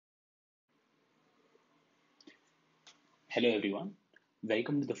Hello everyone,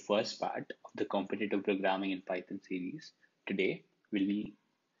 welcome to the first part of the competitive programming in Python series. Today we'll be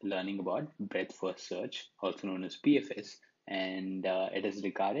learning about breadth first search, also known as BFS, and it is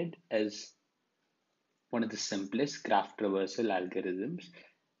regarded as one of the simplest graph traversal algorithms.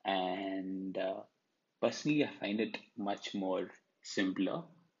 And personally, I find it much more simpler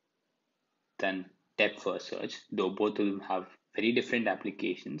than depth first search, though both of them have very different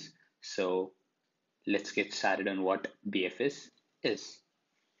applications. So let's get started on what BFS is.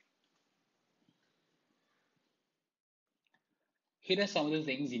 Here are some of the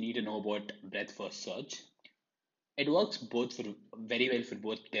things you need to know about breadth first search. It works both for very well for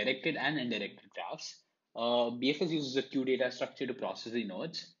both directed and undirected graphs. BFS uses a queue data structure to process the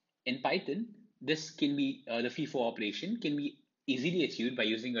nodes. In Python, this can be the FIFO operation can be easily achieved by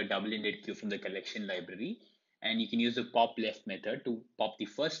using a double-ended queue from the collection library, and you can use the pop left method to pop the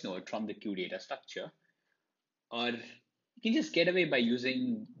first node from the queue data structure, or you can just get away by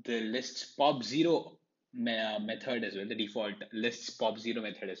using the lists pop zero method as well, the default lists pop zero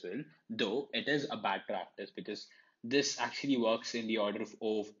method as well, though it is a bad practice because this actually works in the order of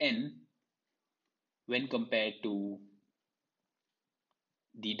O of n when compared to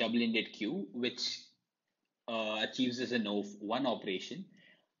the double-ended queue, which achieves this in O of one operation.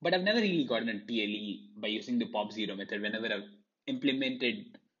 But I've never really gotten a TLE by using the pop zero method whenever I've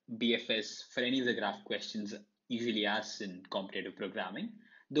implemented BFS for any of the graph questions usually asked in competitive programming.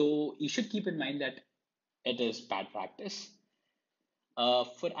 Though you should keep in mind that it is bad practice.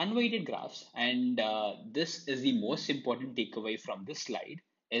 For unweighted graphs, and this is the most important takeaway from this slide,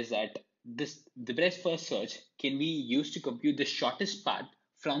 is that the breadth first search can be used to compute the shortest path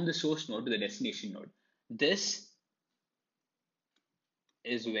from the source node to the destination node. This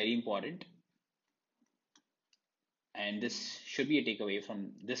is very important, and this should be a takeaway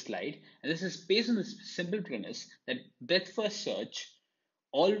from this slide. And this is based on the simple premise that breadth first search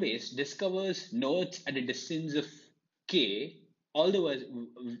always discovers nodes at a distance of k, all the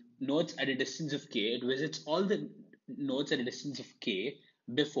nodes at a distance of k. It visits all the nodes at a distance of k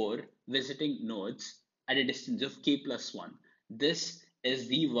before visiting nodes at a distance of k plus 1. This is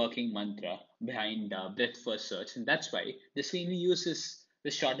the working mantra behind breadth first search, and that's why this mainly uses the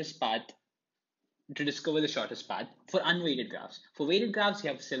shortest path to discover the shortest path for unweighted graphs. For weighted graphs,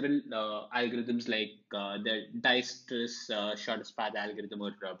 you have several algorithms like the Dijkstra's shortest path algorithm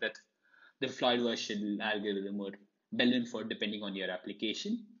or the Floyd-Warshall algorithm or Bellman-Ford, depending on your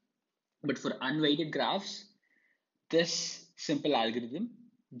application. But for unweighted graphs, this simple algorithm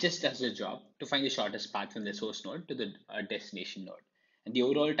just does the job to find the shortest path from the source node to the destination node. And the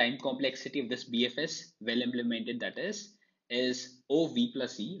overall time complexity of this BFS, well implemented, that is OV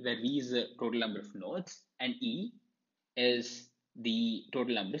plus E, where V is the total number of nodes and E is the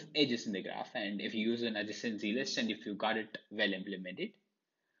total number of edges in the graph. And if you use an adjacency list and if you got it well implemented,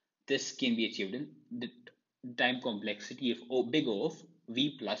 this can be achieved in the time complexity of big O of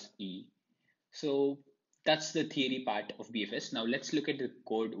V plus E. So that's the theory part of BFS. Now let's look at the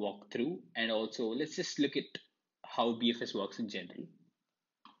code walkthrough, and also let's just look at how BFS works in general.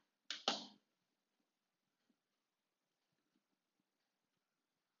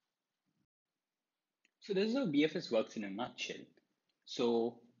 So this is how BFS works in a nutshell.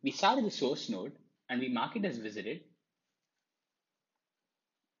 So we start at the source node and we mark it as visited,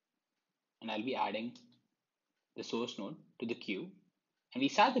 and I'll be adding the source node to the queue. And we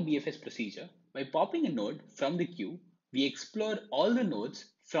start the BFS procedure by popping a node from the queue. We explore all the nodes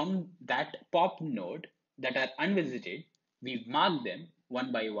from that pop node that are unvisited. We mark them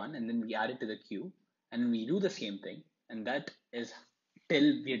one by one and then we add it to the queue. And we do the same thing. And that is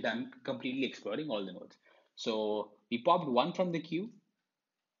till we're done completely exploring all the nodes. So we popped one from the queue,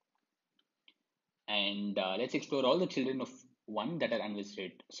 and let's explore all the children of 1 that are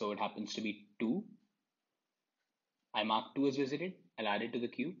unvisited. So it happens to be 2. I mark 2 as visited. I'll add it to the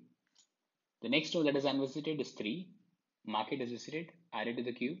queue. The next node that is unvisited is 3. Mark it as visited. Add it to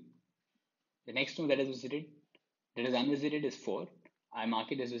the queue. The next node that is visited, that is unvisited, is 4. I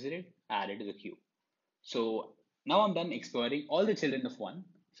mark it as visited. Add it to the queue. So now I'm done exploring all the children of 1.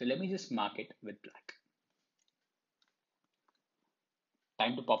 So let me just mark it with black.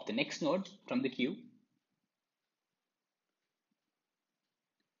 Time to pop the next node from the queue.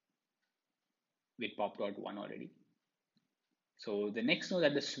 We popped out 1 already. So the next node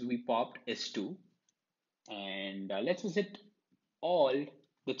that is to be popped is 2. And let's visit all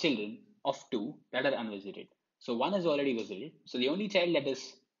the children of 2 that are unvisited. So 1 is already visited. So the only child that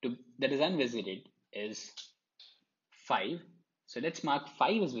is unvisited is 5. So let's mark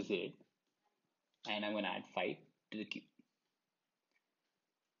 5 as visited. And I'm going to add 5 to the queue.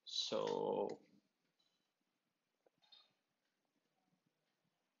 So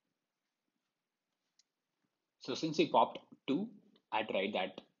So since we popped 2, I had to write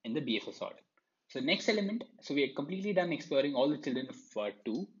that in the BFS order. So next element, so we are completely done exploring all the children of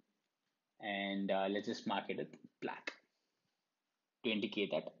 2, and let's just mark it with black to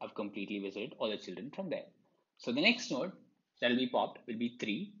indicate that I've completely visited all the children from there. So the next node that will be popped will be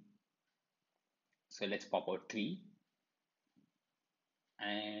 3. So let's pop out 3,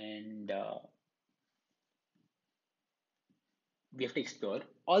 and we have to explore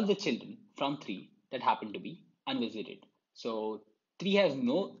all the children from 3 that happen to be unvisited. So 3 has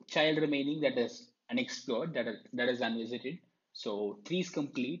no child remaining that is unexplored, that is unvisited. So 3 is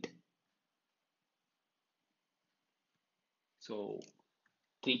complete. So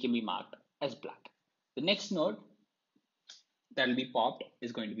 3 can be marked as black. The next node that will be popped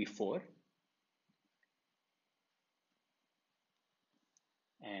is going to be 4.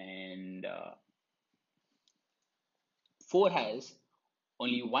 And 4 has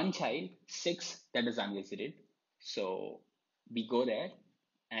only one child, 6 that is unvisited. So we go there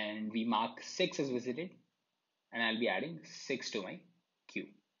and we mark 6 as visited, and I'll be adding 6 to my queue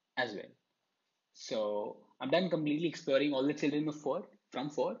as well. So I'm done completely exploring all the children of 4 from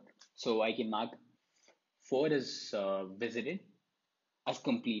 4. So I can mark 4 as visited as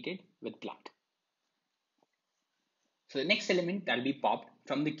completed with black. So the next element that will be popped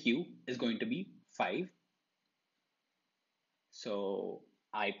from the queue is going to be 5. So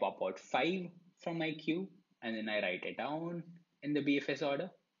I pop out 5 from my queue and then I write it down in the BFS order.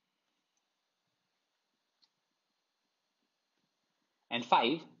 And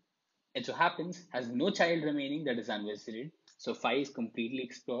 5, it so happens, has no child remaining that is unvisited. So 5 is completely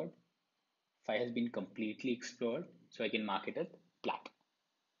explored. 5 has been completely explored. So I can mark it as black.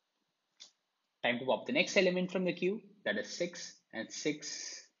 Time to pop the next element from the queue, that is 6. And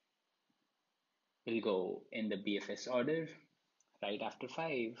 6 will go in the BFS order right after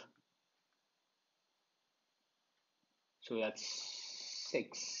 5. So that's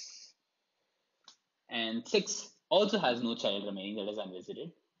 6. And 6 also has no child remaining that is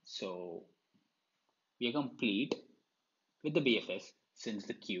unvisited. So we are complete with the BFS since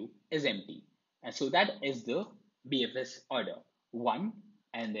the queue is empty. And so that is the BFS order. 1,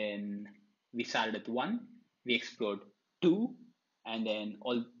 and then we started at 1, we explored 2, and then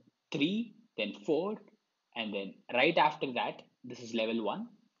all 3, then 4, and then right after that, this is level 1,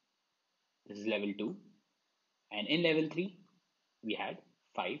 this is level 2, and in level 3, we had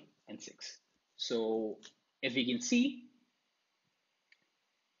 5 and 6. So if we can see,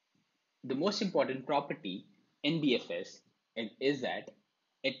 the most important property in BFS is that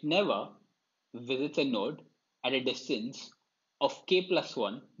it never visits a node at a distance of k plus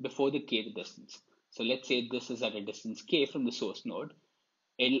 1 before the kth distance. So let's say this is at a distance k from the source node.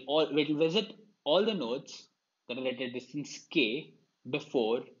 It'll visit all the nodes that are at a distance k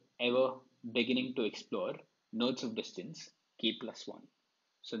before ever beginning to explore nodes of distance k plus 1.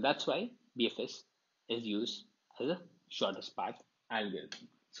 So that's why BFS is used as a shortest path algorithm.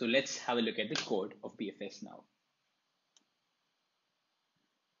 So let's have a look at the code of BFS now.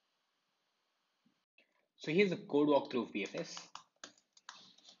 So here's a code walkthrough of BFS.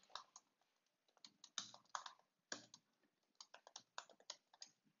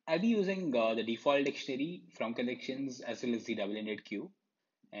 I'll be using the default dictionary from collections as well as the double-ended queue.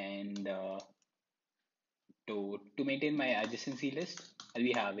 And to maintain my adjacency list, I'll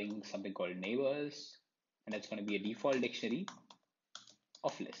be having something called neighbors, and that's going to be a default dictionary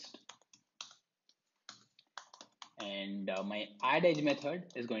of list. And my add edge method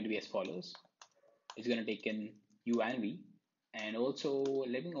is going to be as follows. It's going to take in u and v, and also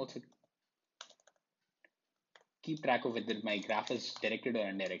let me also keep track of whether my graph is directed or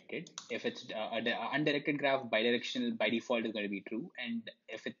undirected. If it's an undirected graph, bidirectional by default is going to be true, and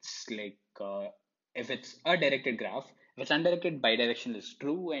if it's if it's a directed graph, if it's undirected, bidirectional is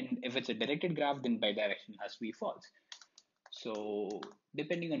true, and if it's a directed graph, then bidirectional has to be false. So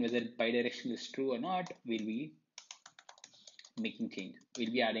depending on whether bidirectional is true or not, we'll be making change.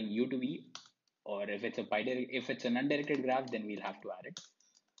 We'll be adding u to v, or if it's if it's an undirected graph, then we'll have to add it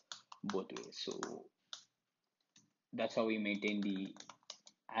both ways. So that's how we maintain the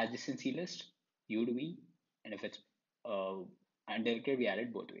adjacency list, u to v, and if it's undirected, we add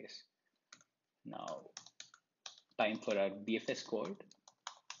it both ways. Now, time for our BFS code.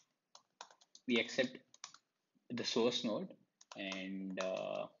 We accept the source node, and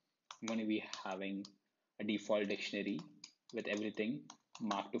I'm going to be having a default dictionary with everything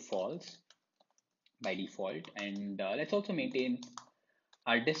marked to false by default. And let's also maintain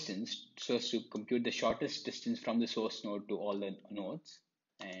our distance so as to compute the shortest distance from the source node to all the nodes.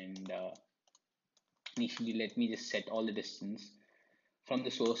 And initially, let me just set all the distance from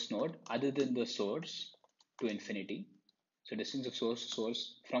the source node other than the source to infinity. So distance of source to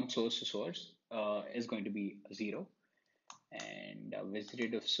source from source to source is going to be 0, and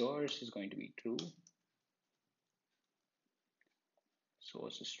visited of source is going to be true.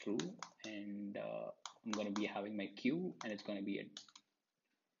 Source is true, and I'm going to be having my queue, and it's going to be a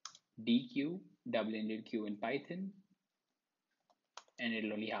dq, double-ended queue in Python, and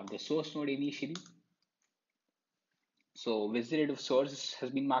it'll only have the source node initially. So visited of source has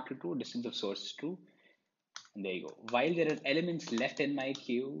been marked true, distance of source is true, and there you go. While there are elements left in my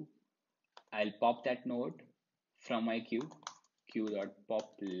queue, I'll pop that node from my queue,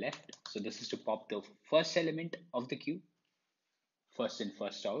 queue.pop left. So this is to pop the first element of the queue, first in,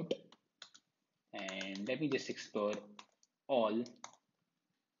 first out. And let me just explore all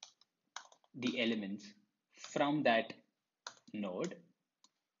the elements from that node.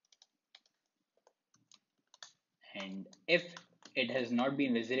 And if it has not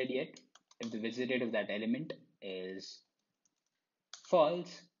been visited yet, if the visited of that element is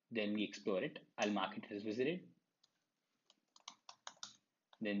false, then we explore it. I'll mark it as visited.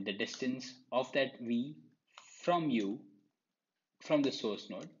 Then the distance of that v from u, from the source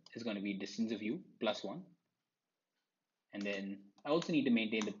node, is going to be distance of u plus 1. And then I also need to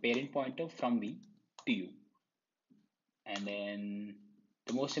maintain the parent pointer from v to u. And then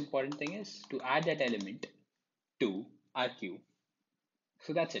the most important thing is to add that element to our queue.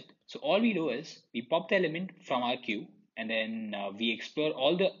 So that's it. So all we do is we pop the element from our queue, and then we explore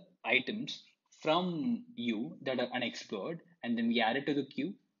all the items from U that are unexplored, and then we add it to the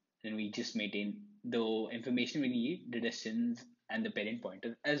queue. Then we just maintain the information we need, the distance, and the parent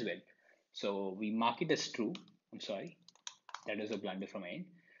pointer as well. So we mark it as true. I'm sorry, that was a blunder from my end.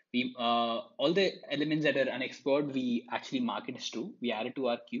 We all the elements that are unexplored, we actually mark it as true. We add it to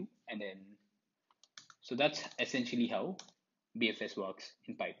our queue, and then so that's essentially how BFS works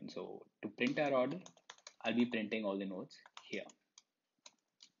in Python. So to print our order, I'll be printing all the nodes here.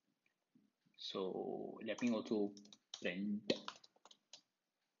 So let me also print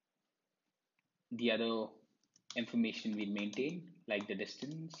the other information we maintain, like the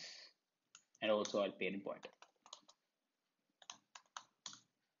distance and also our parent pointer.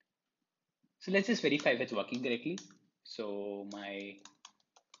 So let's just verify if it's working correctly. So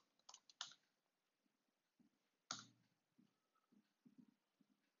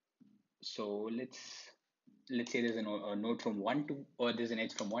let's say there's a node from 1 to, or there's an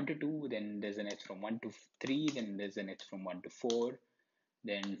edge from 1 to 2, then there's an edge from 1 to 3, then there's an edge from 1 to 4,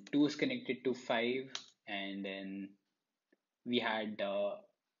 then 2 is connected to 5, and then we had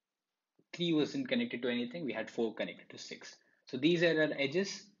 3 wasn't connected to anything, we had 4 connected to 6. So these are our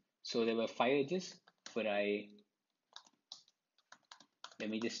edges. So there were 5 edges. For I, let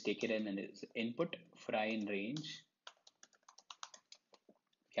me just take it in and it's input. For I in range,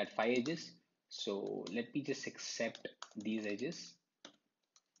 we had 5 edges. So let me just accept these edges.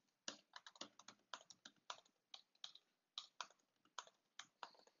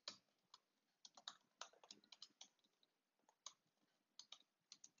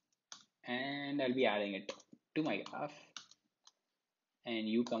 And I'll be adding it to my graph. And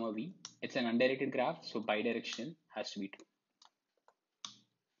u comma v, it's an undirected graph, so bidirectional has to be true.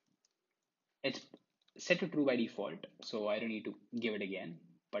 It's set to true by default, so I don't need to give it again.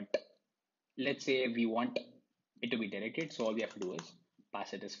 But let's say we want it to be directed, so all we have to do is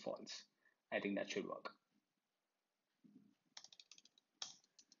pass it as false. I think that should work.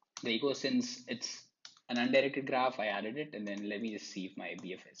 There you go. Since it's an undirected graph, I added it, and then let me just see if my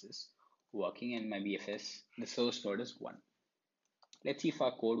BFS is working. And my BFS, the source node is 1. Let's see if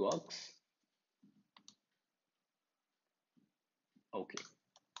our code works. Okay.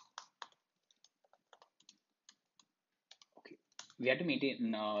 Okay. We have to maintain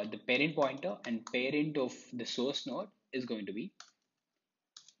the parent pointer, and parent of the source node is going to be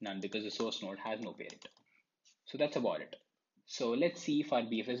none because the source node has no parent. So that's about it. So let's see if our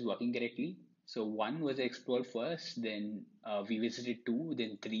BFS is working correctly. So 1 was explored first, then we visited 2,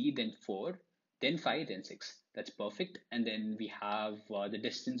 then 3, then 4, then 5, then 6. That's perfect. And then we have the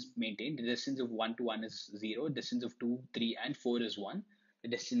distance maintained. The distance of 1 to 1 is 0. Distance of 2, 3, and 4 is 1. The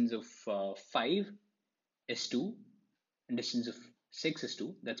distance of 5 is 2. And distance of 6 is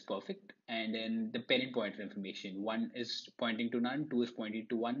 2. That's perfect. And then the parent pointer information. 1 is pointing to none, 2 is pointing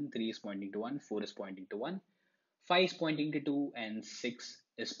to 1, 3 is pointing to 1, 4 is pointing to 1. 5 is pointing to 2, and 6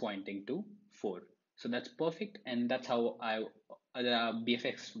 is pointing to 4. So that's perfect, and that's how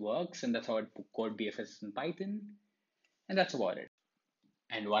BFX works, and that's how I code BFS in Python, and that's about it.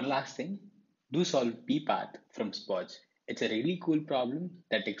 And one last thing, do solve ppath from Spots. It's a really cool problem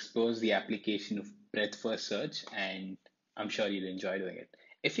that explores the application of breadth first search, and I'm sure you'll enjoy doing it.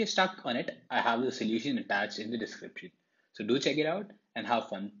 If you're stuck on it, I have the solution attached in the description. So do check it out and have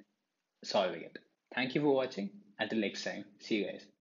fun solving it. Thank you for watching. Until next time, see you guys.